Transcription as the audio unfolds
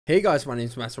Hey guys, my name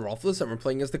is Masterofroflness and we're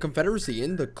playing as the Confederacy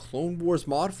in the Clone Wars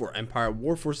mod for Empire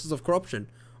War Forces of Corruption.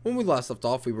 When we last left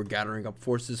off, we were gathering up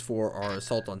forces for our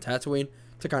assault on Tatooine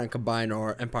to kind of combine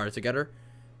our empire together.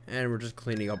 And we're just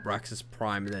cleaning up Raxus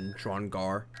Prime and then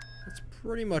Drongar. That's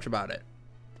pretty much about it.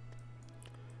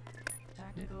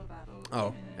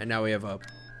 Oh, and now we have a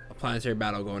planetary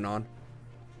battle going on.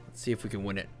 Let's see if we can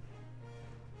win it.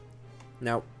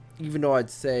 Now, even though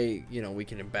I'd say, you know, we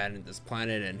can abandon this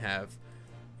planet and have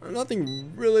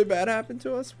nothing really bad happen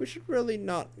to us, we should really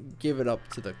not give it up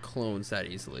to the clones that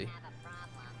easily.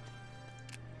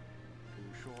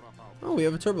 Oh, we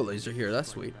have a turbo laser here. That's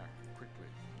sweet.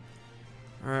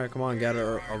 Alright, come on,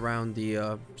 gather around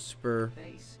the super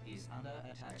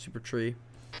tree.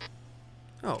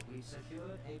 Oh. Do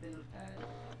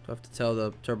I have to tell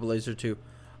the turbo laser to...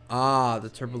 Ah, the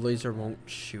turbo laser won't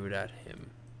shoot at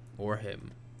him. Or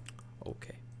him.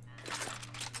 Okay.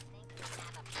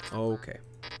 Okay.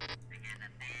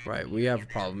 Right, we have a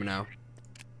problem now.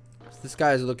 So this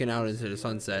guy is looking out into the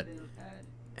sunset,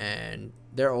 and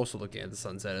they're also looking at the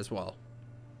sunset as well.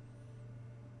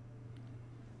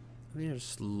 I think they're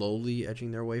slowly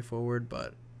edging their way forward,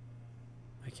 but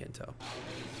I can't tell.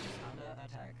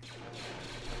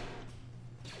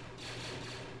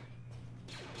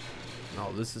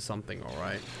 Oh, this is something,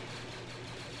 alright.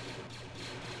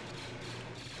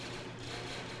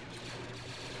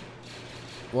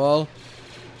 Well,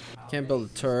 can't build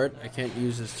a turret. I can't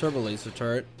use this turbo laser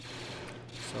turret.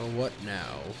 So what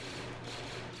now?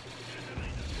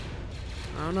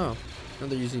 I don't know. Now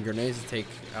they're using grenades to take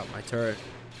out my turret.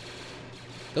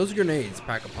 Those grenades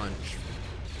pack a punch.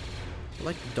 I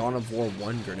like Dawn of War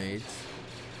 1 grenades.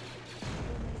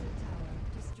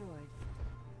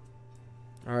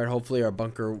 Alright, hopefully our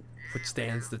bunker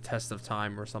withstands the test of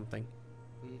time or something.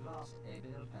 We've lost a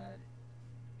build pad.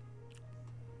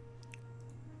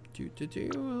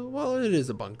 Well, it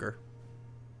is a bunker.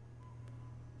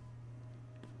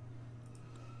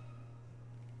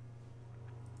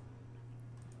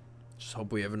 Just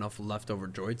hope we have enough leftover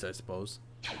droids, I suppose.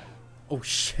 Oh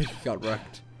shit, he got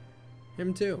wrecked.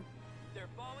 Him too. They're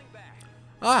falling back.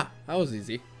 Ah, that was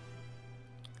easy.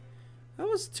 That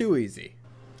was too easy.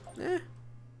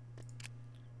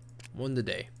 Won the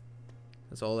day.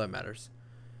 That's all that matters.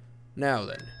 Now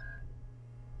then.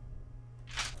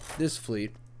 This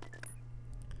fleet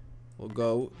will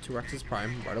go to Raxus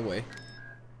Prime right away.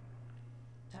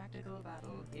 Tactical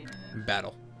battle imminent.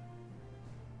 Battle.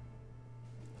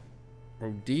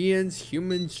 Rodians,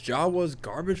 humans, Jawas,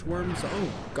 garbage worms.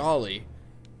 Oh golly.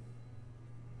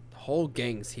 The whole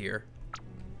gang's here.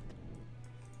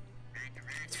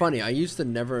 It's funny, I used to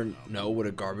never know what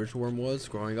a garbage worm was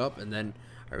growing up, and then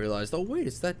I realized, oh wait,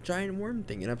 it's that giant worm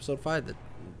thing in episode 5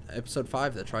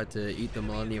 that tried to eat the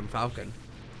Millennium Falcon.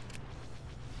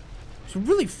 It's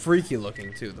really freaky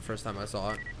looking too the first time I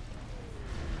saw it.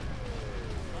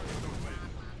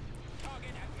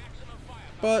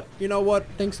 But you know what?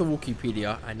 Thanks to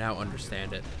Wikipedia, I now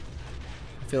understand it.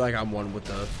 I feel like I'm one with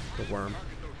the worm.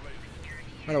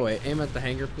 By the way, aim at the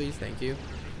hangar, please. Thank you.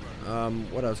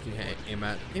 What else can you aim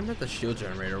at? Aim at the shield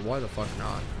generator. Why the fuck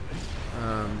not?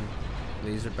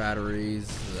 Laser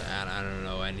batteries. I don't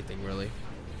know anything really.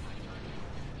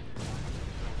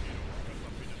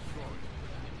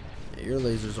 Your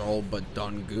lasers are all but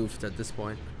done goofed at this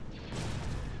point.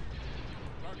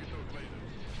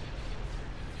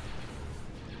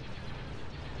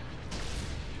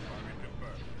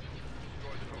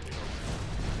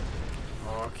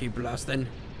 Oh, keep blasting.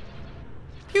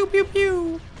 Pew pew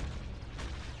pew.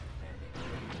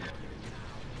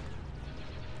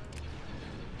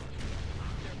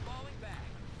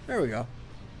 There we go.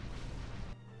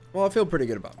 Well, I feel pretty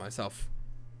good about myself.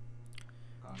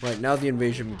 Right, now the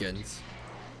invasion begins.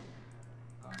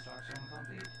 Construction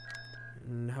complete.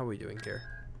 And how are we doing here?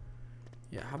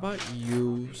 Yeah, how about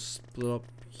you split up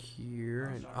here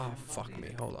and... Oh, fuck me.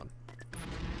 Hold on.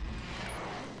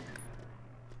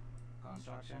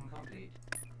 Construction complete.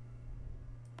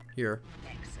 Here.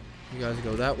 You guys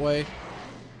go that way.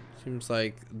 Seems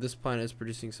like this planet is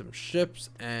producing some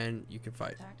ships and you can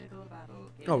fight. Tactical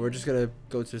battle Oh, we're just gonna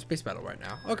go to the space battle right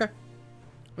now. Okay.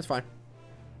 That's fine.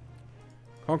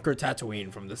 Conquer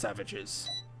Tatooine from the savages.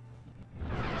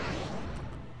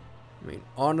 I mean,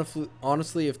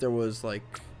 honestly, if there was like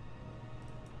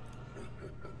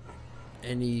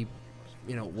any,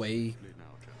 you know, way you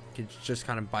could just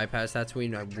kind of bypass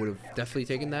Tatooine, I would have definitely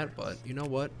taken that. But you know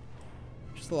what?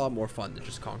 Just a lot more fun to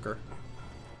just conquer.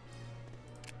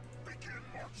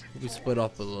 We split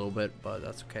up a little bit, but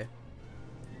that's okay.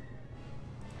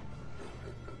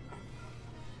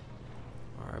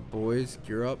 All right, boys,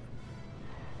 gear up.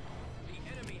 The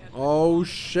enemy has Oh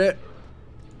shit.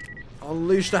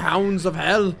 Unleash the hounds of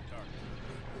hell.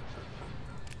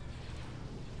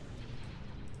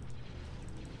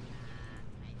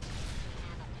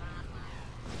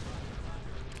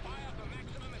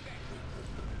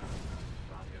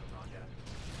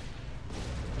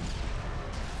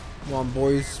 Come on,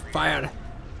 boys. Fire.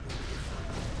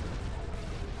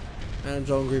 And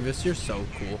General Grievous, you're so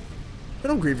cool.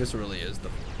 General Grievous really is the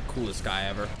coolest guy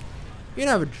ever. You can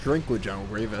have a drink with General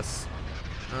Grievous.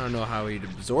 I don't know how he'd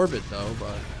absorb it though,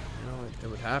 but you know, it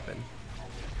would happen.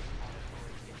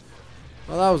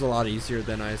 Well, that was a lot easier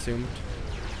than I assumed.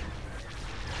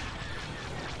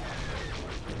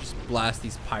 Just blast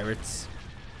these pirates.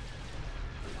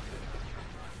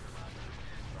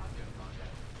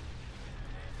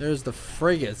 There's the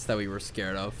frigates that we were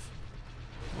scared of.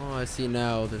 Oh, I see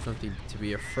now there's nothing to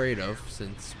be afraid of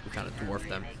since we kind of dwarfed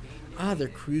them. Ah, they're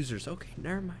cruisers. Okay,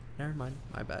 never mind. Never mind.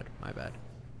 My bad. My bad.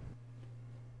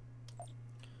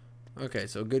 Okay,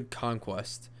 so good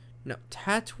conquest. Now,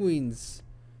 Tatooine's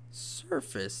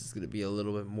surface is going to be a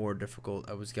little bit more difficult.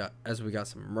 As we got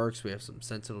some mercs, we have some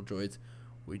sentinel droids.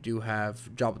 We do have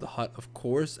Jabba the Hutt, of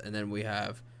course, and then we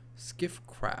have skiff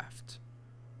craft,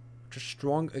 which are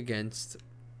strong against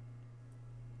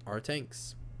our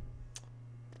tanks,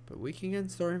 but weak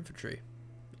against our infantry.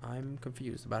 I'm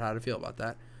confused about how to feel about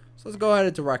that. So let's go ahead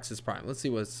into Rex's Prime. Let's see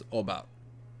what it's all about.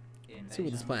 Let's see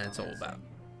what this planet's all about.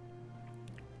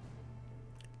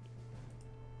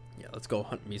 Yeah, let's go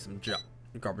hunt me some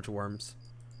garbage worms.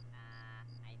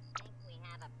 I think we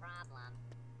have a problem.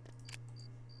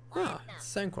 Ah,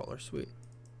 sandcrawler, sweet.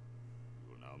 We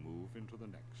will now move into the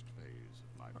next phase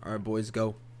of my Alright, boys,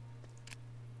 go.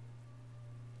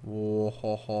 Whoa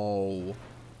ho ho.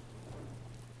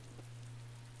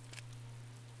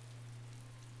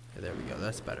 Okay, there we go,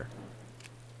 that's better.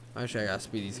 Actually, I gotta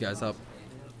speed these guys up.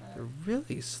 They're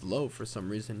really slow for some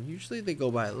reason. Usually they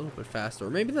go by a little bit faster, or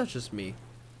maybe that's just me.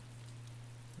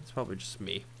 It's probably just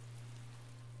me.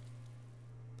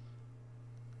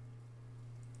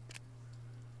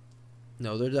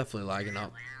 No, they're definitely lagging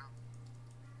up.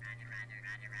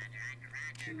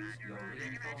 Choose your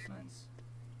reinforcements.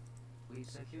 We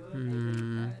secured a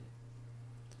build pad.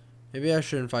 Maybe I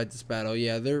shouldn't fight this battle.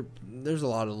 Yeah, there's a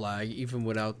lot of lag, even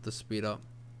without the speed up.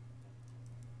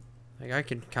 Like, I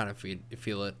can kind of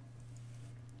feel it.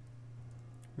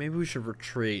 Maybe we should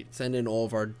retreat, send in all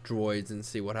of our droids and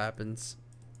see what happens.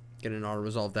 Get an auto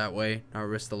resolve that way, not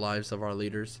risk the lives of our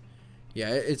leaders. Yeah,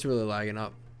 it's really lagging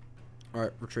up.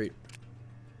 Alright, retreat.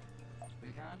 We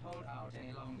can't hold out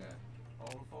any longer.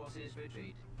 All forces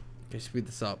retreat. Okay, speed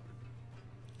this up.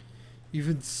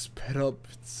 Even sped up,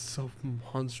 it's so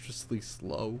monstrously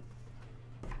slow.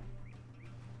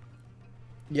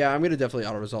 Yeah, I'm gonna definitely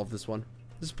auto resolve this one.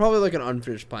 This is probably like an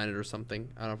unfinished planet or something.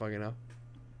 I don't fucking know.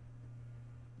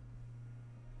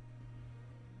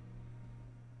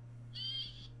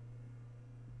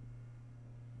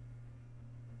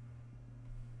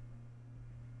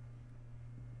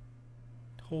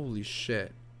 Holy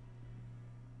shit.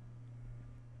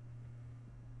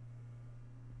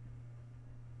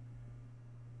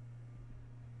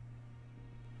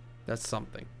 That's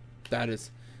something. That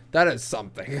is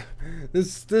something.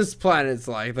 This planet's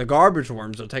like the garbage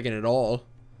worms are taking it all.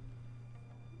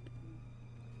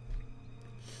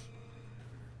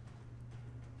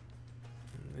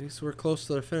 At least we're close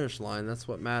to the finish line. That's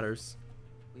what matters.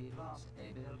 We lost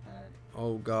a build pad.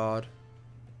 Oh god.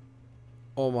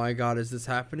 Oh my god, is this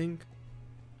happening?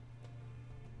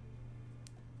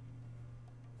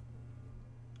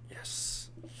 Yes.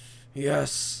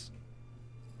 Yes.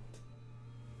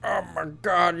 Oh my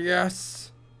god,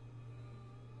 yes.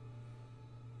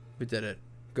 We did it.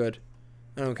 Good.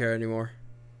 I don't care anymore.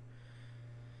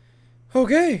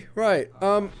 Okay, right.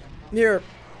 Here.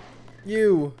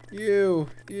 You.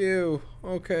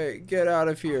 Okay, get out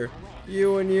of here.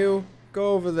 You and you,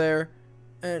 go over there.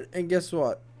 And guess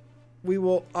what? We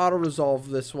will auto-resolve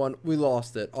this one. We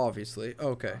lost it, obviously.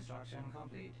 Okay. Construction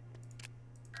complete.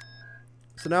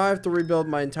 So now I have to rebuild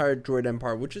my entire droid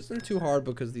empire, which isn't too hard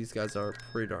because these guys are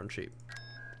pretty darn cheap.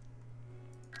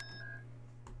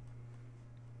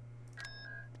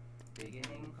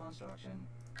 Beginning construction.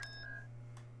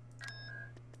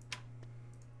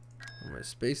 My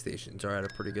space stations are at a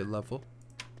pretty good level.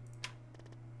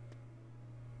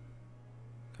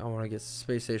 I want to get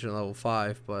space station level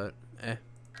 5, but I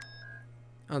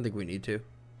don't think we need to.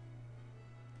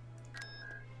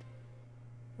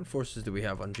 What forces do we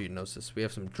have on Geonosis? We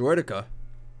have some Droidica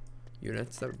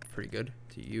units that would be pretty good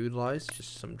to utilize.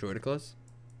 Just some Droidicas.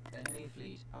 Enemy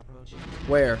fleet approaching.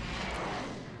 Where?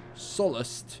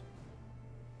 Solist.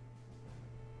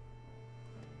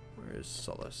 Where's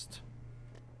Sullust?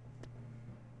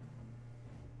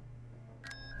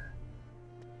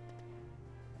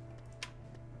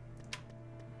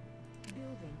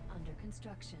 Building under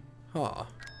construction. Huh.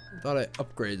 I thought I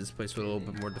upgraded this place with a little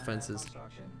bit more defenses.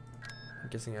 I'm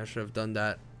guessing I should have done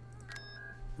that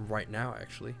right now,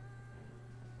 actually.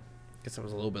 Guess I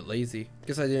was a little bit lazy.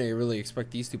 Guess I didn't really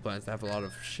expect these two planets to have a lot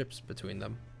of ships between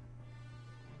them.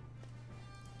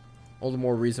 All the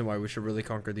more reason why we should really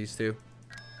conquer these two.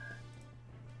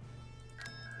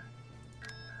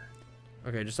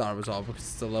 Okay, just auto resolve because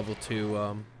it's a level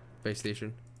 2 base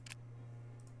station.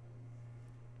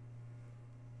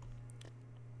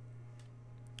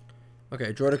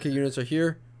 Okay, Droideka units are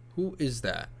here. Who is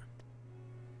that?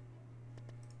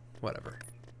 Whatever.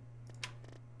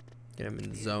 Get him in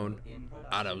the zone.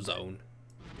 Auto zone.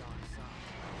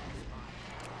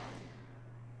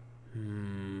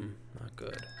 Not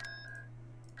good.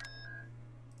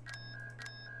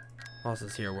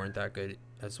 Losses here weren't that good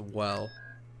as well.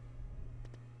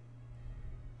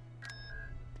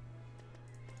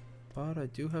 But I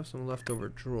do have some leftover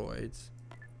droids.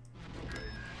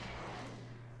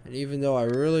 And even though I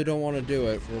really don't want to do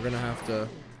it, we're going to have to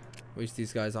waste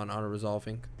these guys on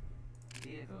auto-resolving.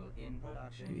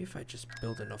 Maybe if I just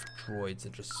build enough droids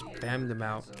and just spam them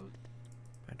out.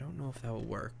 I don't know if that will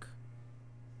work.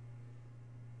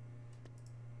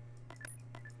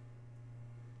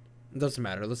 It doesn't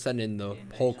matter. Let's send in the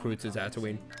whole crew to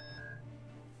Tatooine.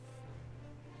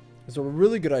 It's a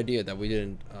really good idea that we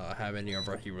didn't have any of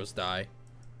our heroes die.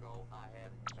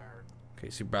 Okay,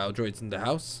 super battle droids in the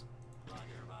house.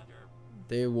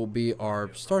 They will be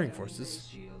our starting forces.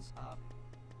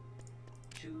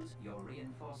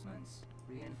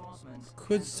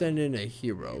 Could send in a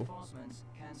hero.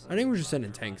 I think we should send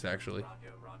in tanks, actually.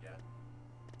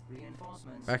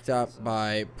 Backed up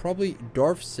by probably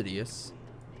Darth Sidious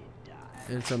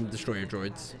and some destroyer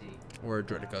droids or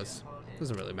droidekas.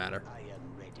 Doesn't really matter.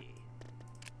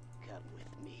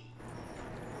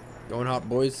 Going hot,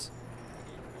 boys.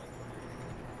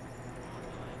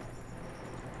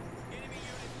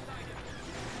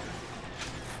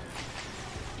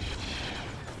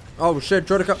 Oh shit,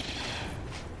 Droideka.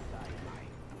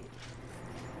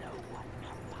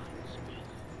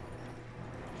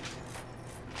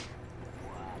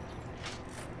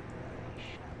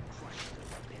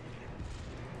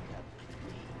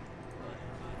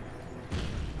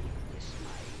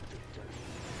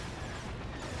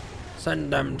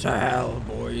 Send them to hell,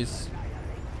 boys.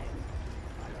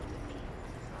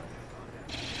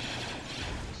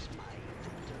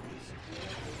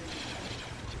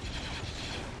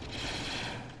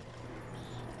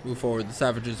 Move forward, the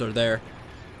savages are there.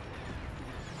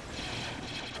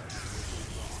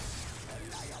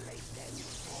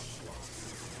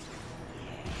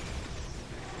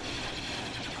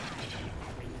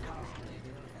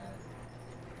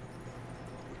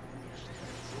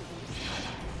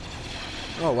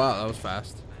 Oh wow, that was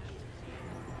fast.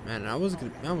 Man, I was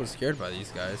scared by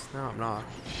these guys. Now I'm not.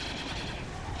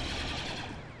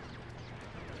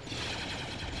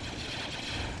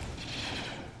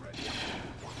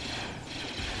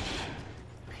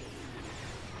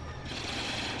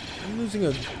 I'm losing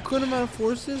a good amount of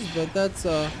forces, but that's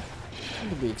to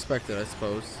be expected, I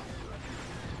suppose.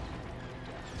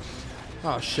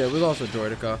 Oh shit, we lost a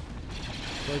Droideka.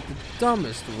 Like the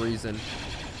dumbest reason.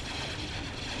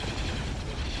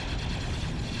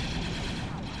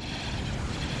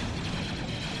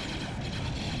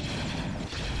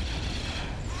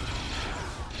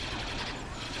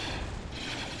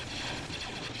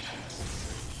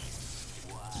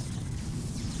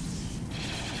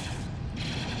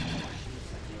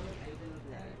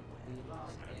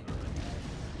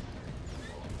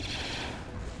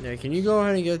 Yeah, can you go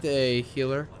ahead and get a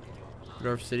healer?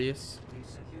 Darth Sidious.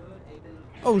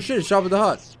 Oh shit, it's Jabba the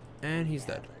Hutt. And he's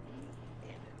dead.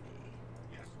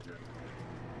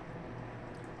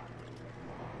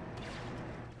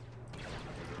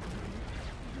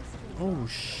 Oh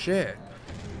shit.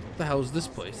 What the hell is this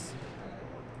place?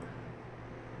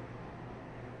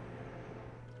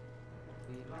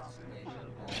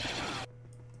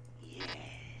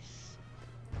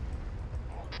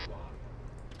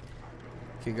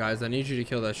 Okay guys, I need you to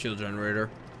kill that shield generator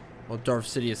while Darth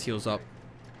Sidious heals up.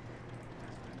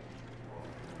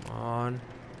 Come on.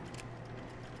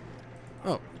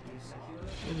 Oh.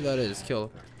 Maybe that is.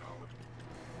 Kill.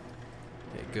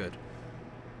 Okay, good.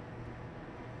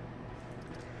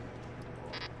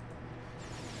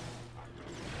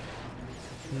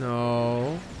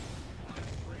 No.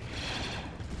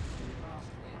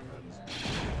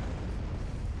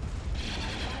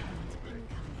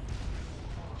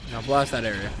 Now blast that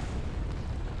area.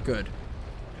 Good.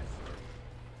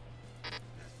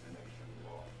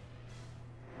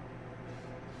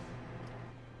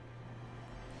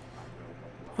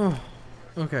 Oh,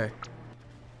 okay.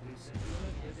 We secured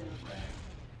hidden flag.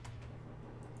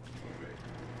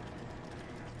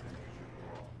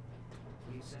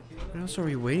 We secured What else are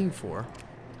we waiting for?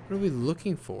 What are we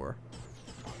looking for?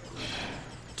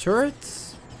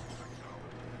 Turrets?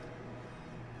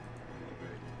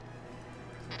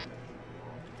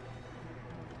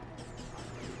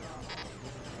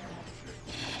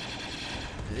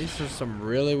 These are some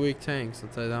really weak tanks, I'll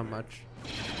tell you that much.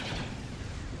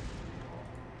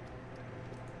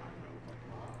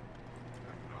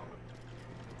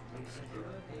 We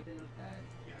secured hidden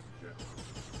flag.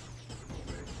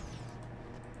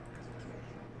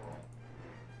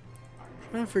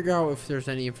 Trying to figure out if there's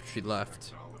any infantry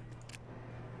left.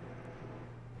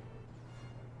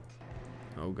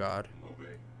 Oh god.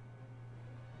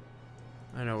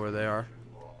 I know where they are.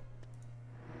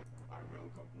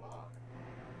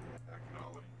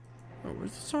 Oh,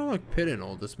 where's the Sarlacc pit in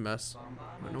all this mess?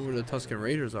 I know where the Tuscan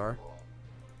Raiders are.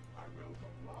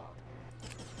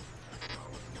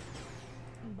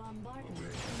 Bombardment. We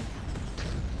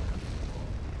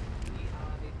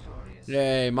are victorious.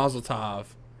 Yay, Mazel Tov.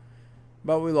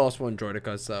 But we lost one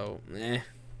Droideka, so eh.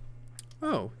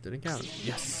 Oh, didn't count.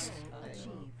 Yes. Achieved.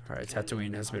 Alright,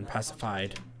 Tatooine has been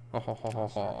pacified. Ho ho ho ho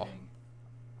ho.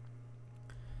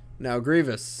 Now,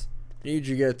 Grievous, need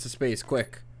you to get to space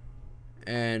quick.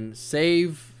 And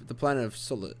save the planet of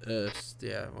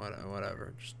yeah,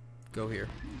 whatever. Just go here.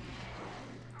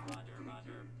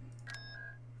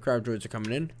 Crab droids are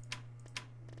coming in.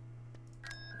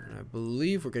 And I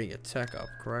believe we're getting a tech up,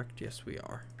 correct? Yes, we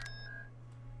are.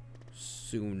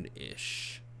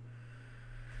 Soon-ish.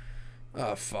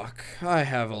 Oh, fuck. I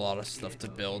have a lot of stuff to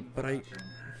build, but I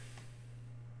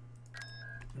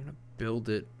want to build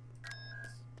it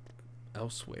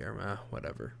elsewhere.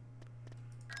 Whatever.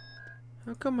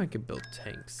 How come I can build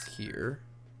tanks here?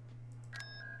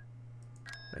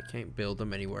 I can't build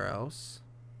them anywhere else.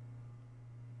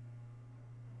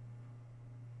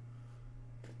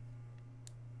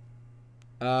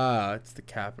 Ah, it's the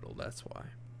capital, that's why.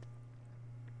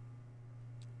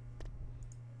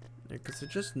 Because I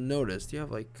just noticed you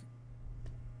have like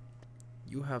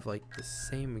the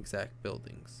same exact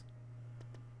buildings.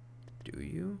 Do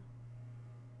you?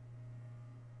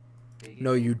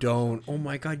 No, you don't. Oh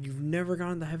my god, you've never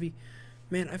gotten the heavy.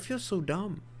 Man, I feel so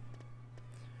dumb.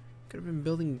 Could have been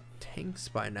building tanks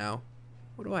by now.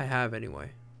 What do I have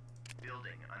anyway?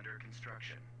 Building under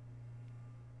construction.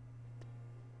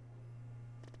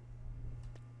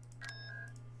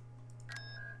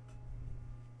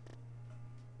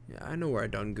 Yeah, I know where I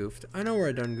done goofed. I know where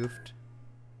I done goofed.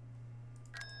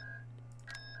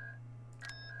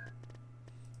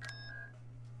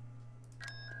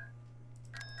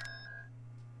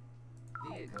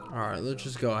 Alright, let's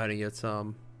just go ahead and get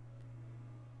some.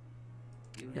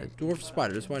 Yeah, dwarf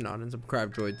spiders, why not? And some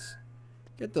crab droids.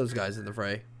 Get those guys in the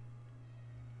fray.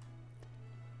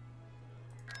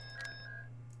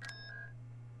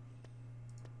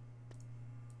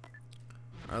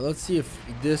 Alright, let's see if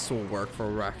this will work for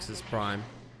Raxus Prime.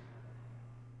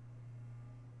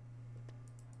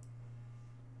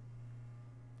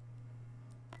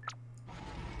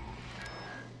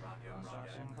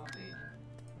 Construction complete.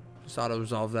 Just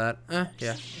auto-resolve that. Yeah,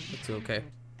 that's okay.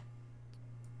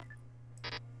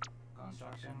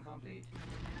 Construction complete.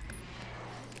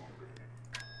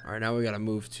 Alright, now we gotta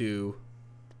move to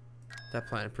that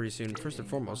planet pretty soon. First and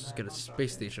foremost, let's get a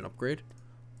space station upgrade.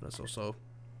 Let's also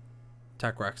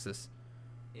attack Raxus.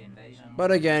 Invasion.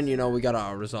 But again, you know, we gotta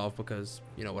auto-resolve because,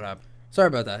 you know what happened. Sorry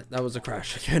about that. That was a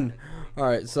crash again.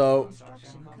 Alright, so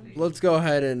Construction complete. let's go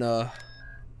ahead and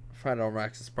fight on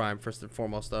Raxus Prime first and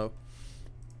foremost, though.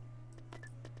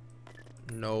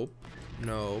 Nope.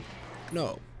 Nope.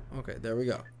 No. Okay, there we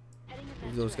go.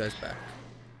 Move those guys back.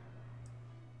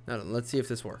 Now then, let's see if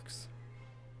this works.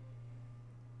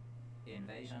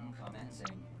 Invasion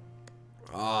commencing.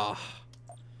 Ah.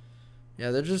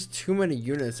 Yeah, there's just too many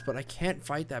units, but I can't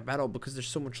fight that battle because there's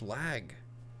so much lag.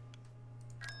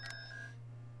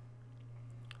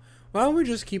 Why don't we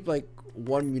just keep like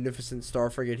one munificent star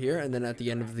frigate here, and then at the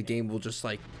end of the game we'll just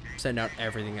like send out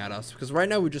everything at us, because right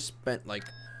now we just spent like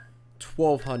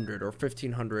 1,200 or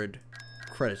 1,500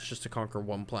 credits just to conquer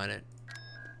one planet.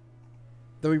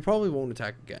 Though we probably won't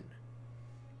attack again.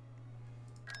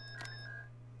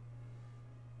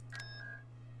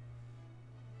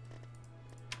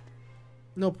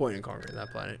 No point in conquering that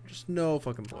planet. Just no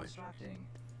fucking point. Constructing.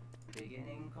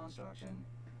 Beginning construction.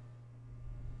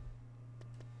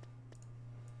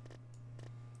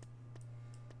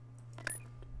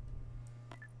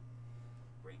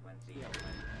 Constructing.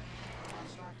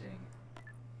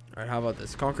 Alright, how about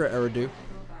this? Conquer Eridu.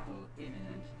 Battle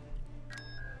imminent.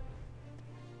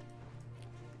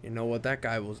 You know what? That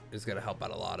guy is going to help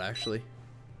out a lot, actually.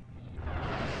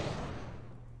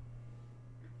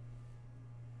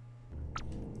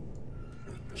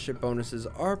 Ship bonuses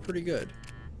are pretty good.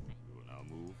 We will now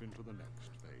move into the next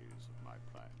phase of my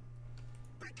plan.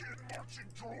 Begin marching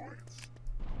droids.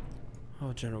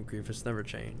 Oh, General Grievous, never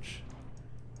change.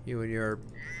 You and your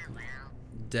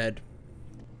dead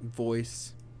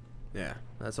voice. Yeah,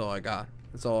 that's all I got.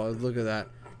 That's all. Look at that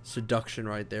seduction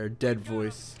right there. Dead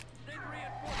voice.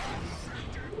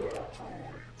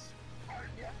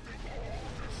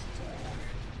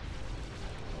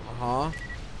 Uh-huh.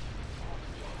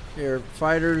 Here,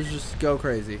 fighters, just go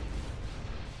crazy.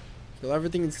 Kill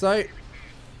everything in sight.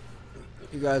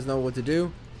 You guys know what to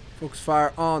do. Focus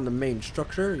fire on the main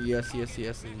structure. Yes, yes,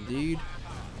 yes, indeed.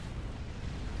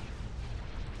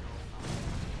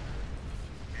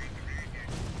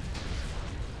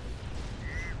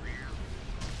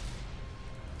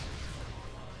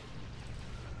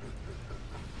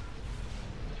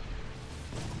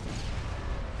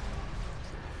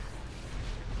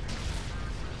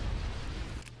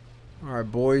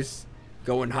 Alright, boys.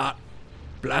 Going hot.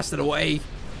 Blast it away.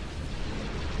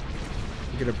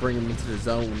 We're gonna bring him into the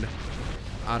zone.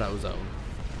 Auto zone.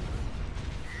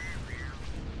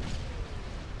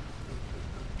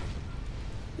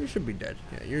 You should be dead.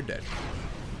 Yeah, you're dead.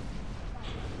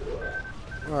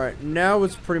 Alright, now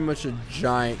it's pretty much a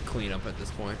giant cleanup at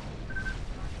this point.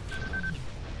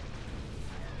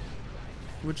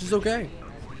 Which is okay.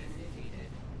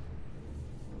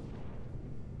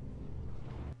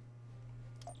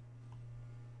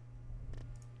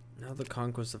 Now the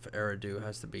conquest of Eridu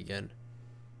has to begin.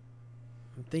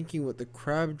 I'm thinking with the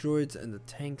crab droids and the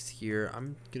tanks here,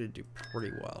 I'm gonna do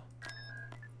pretty well.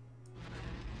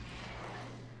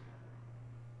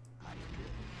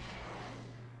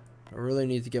 I really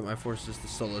need to get my forces to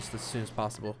Solus as soon as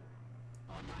possible.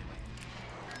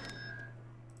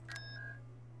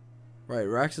 Right,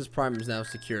 Raxus Prime is now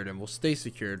secured and will stay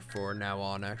secured for now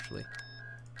on, actually.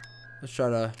 Let's try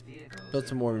to build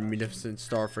some more munificent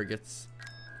star frigates,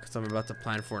 because I'm about to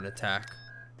plan for an attack.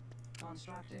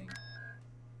 Constructing.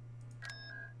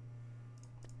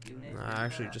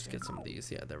 Actually, just get some of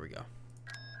these. Yeah, there we go.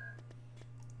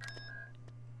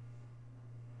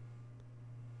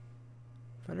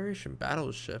 Federation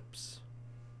battleships.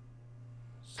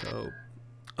 So,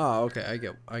 oh, okay. I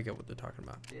get what they're talking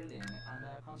about. Building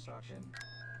under construction.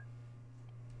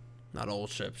 Not old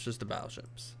ships, just the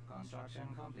battleships. Construction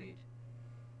complete.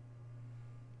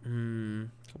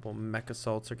 Couple mech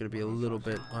assaults are gonna be a little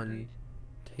bit I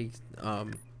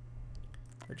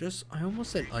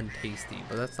almost said untasty,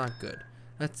 but that's not good.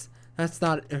 That's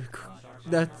not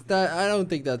I don't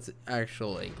think that's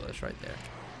actual English right there.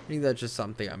 I think that's just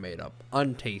something I made up.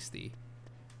 Untasty.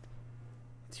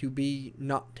 To be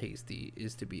not tasty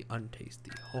is to be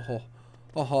untasty. Ho ho.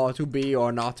 Ho ho, to be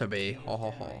or not to be. Ho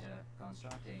ho ho.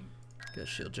 Constructing. Get a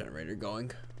shield generator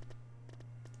going.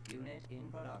 Unit in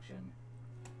production.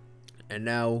 And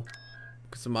now,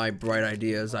 because of my bright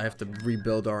ideas, I have to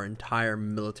rebuild our entire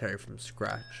military from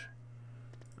scratch.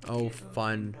 Oh,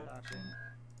 fun.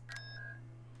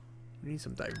 We need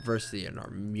some diversity in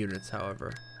our units,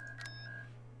 however.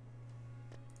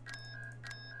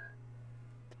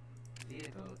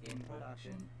 Vehicle in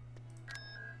production.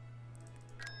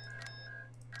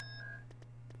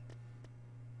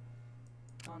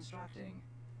 Constructing.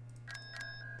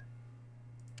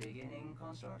 Beginning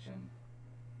construction.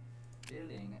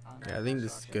 Building under Yeah, I think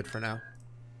this is construction. good for now.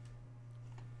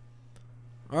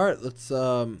 Alright, let's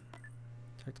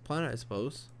check the planet, I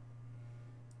suppose.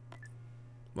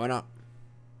 Why not?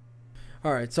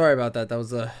 Alright, sorry about that. That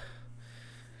was a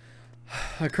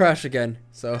crash again.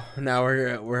 So now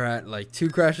we're at like 2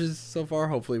 crashes so far.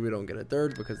 Hopefully we don't get a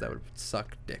 3rd, because that would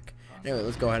suck dick. Anyway,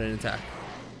 let's go ahead and attack.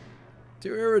 To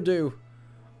Eridu!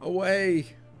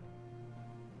 Away!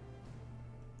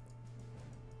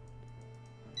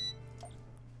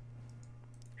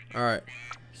 Alright,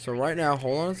 so right now,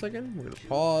 hold on a second. We're going to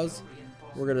pause.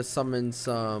 We're going to summon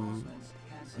some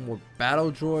more battle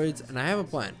droids. And I have a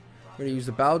plan. We're going to use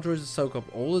the battle droids to soak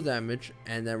up all the damage.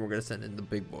 And then we're going to send in the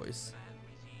big boys.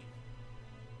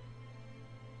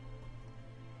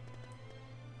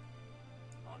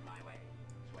 On my way.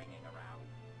 Swinging around.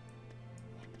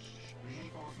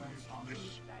 Reinforcements on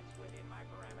route. That's within my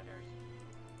parameters.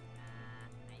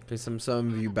 Okay, some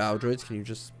of you battle droids, can you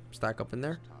just stack up in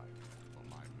there? Time for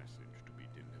my message to be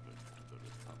delivered to the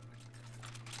Republic.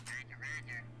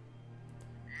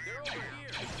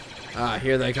 Ah,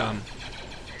 here they come.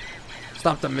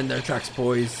 Stop them in their tracks,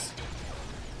 boys.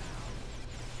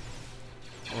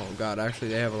 Oh god, actually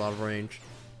they have a lot of range.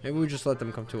 Maybe we just let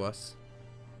them come to us.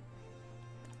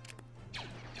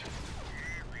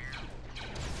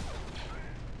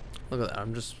 Look at that,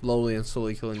 I'm just slowly and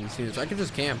slowly killing these units. I could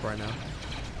just camp right now.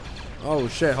 Oh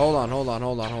shit, hold on. No,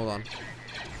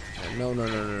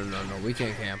 we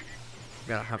can't camp. We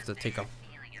gotta have to take a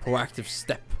proactive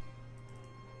step.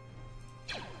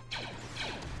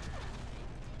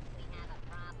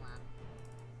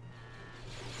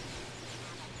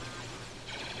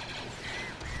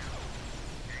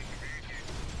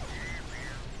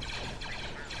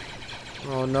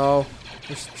 Oh no,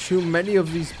 there's too many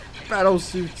of these battle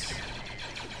suits.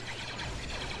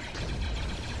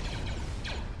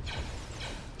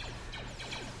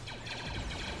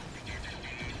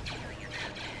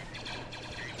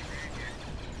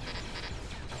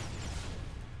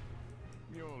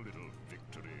 Your little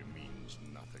victory means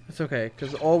nothing. It's okay,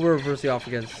 because all we're reversing off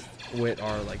against Wit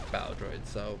are like battle droids,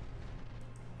 so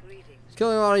he's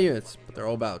killing a lot of units, but they're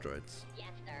all battle droids. Yes,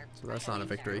 sir. So that's not a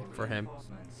victory for him.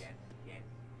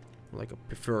 Like a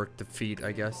preferred defeat,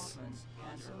 I guess.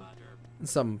 In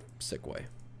some sick way.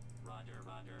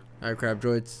 Alright, crab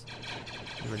droids.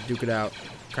 I'm gonna duke it out.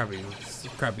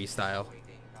 Crabby style.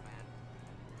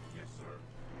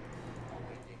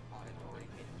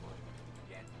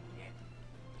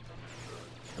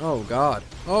 Oh god.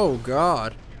 Oh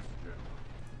god.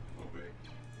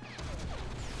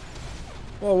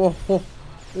 Whoa, whoa, whoa.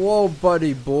 Whoa,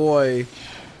 buddy boy.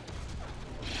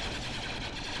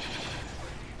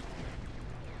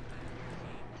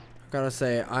 Gotta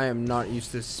say, I am not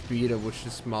used to the speed at which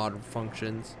this mod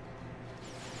functions.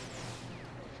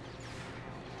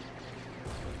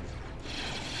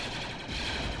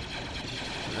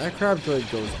 That crab droid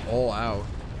goes all out.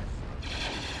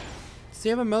 Does he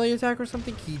have a melee attack or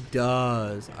something? He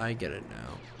does. I get it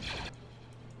now.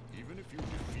 Even if you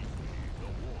defeat me, the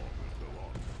war will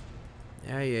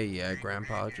go on. Yeah,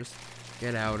 Grandpa. Just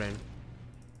get out and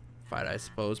fight, I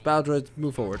suppose. Battle droids,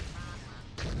 move forward.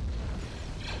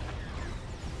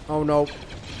 Oh no.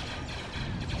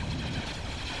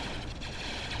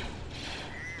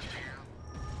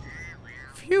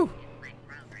 Phew.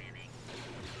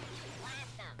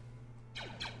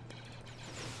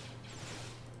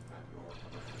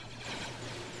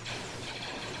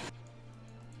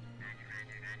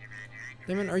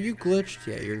 Damon, are you glitched?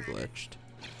 Yeah, you're glitched.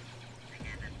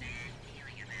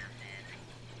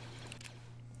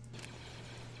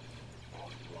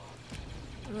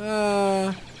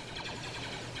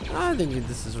 I think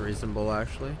this is reasonable,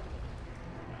 actually.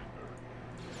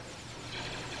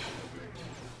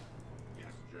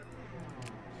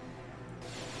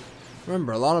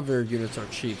 Remember, a lot of your units are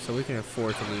cheap, so we can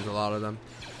afford to lose a lot of them.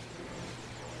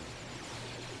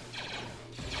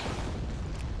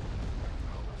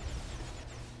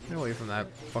 Get away from that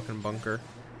fucking bunker.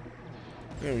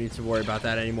 We don't need to worry about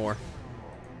that anymore.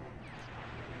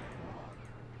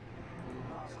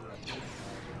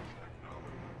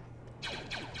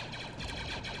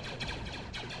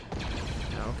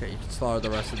 Okay, you can slaughter the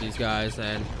rest of these guys,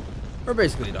 and we're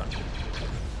basically done.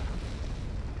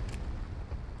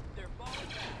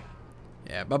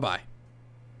 Yeah, bye-bye.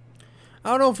 I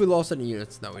don't know if we lost any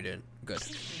units. No, we didn't. Good.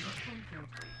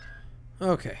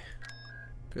 Okay.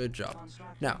 Good job.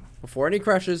 Now, before any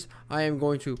crashes, I am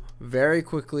going to very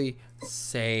quickly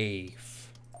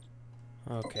save.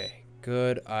 Okay,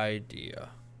 good idea.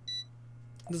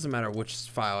 Doesn't matter which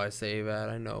file I save at.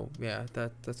 I know. Yeah,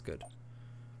 that's good.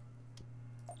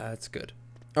 That's good.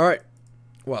 Alright.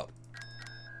 Well.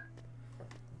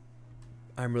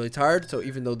 I'm really tired, so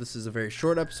even though this is a very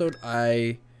short episode,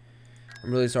 I'm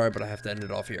really sorry, but I have to end it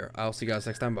off here. I'll see you guys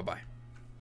next time. Bye-bye.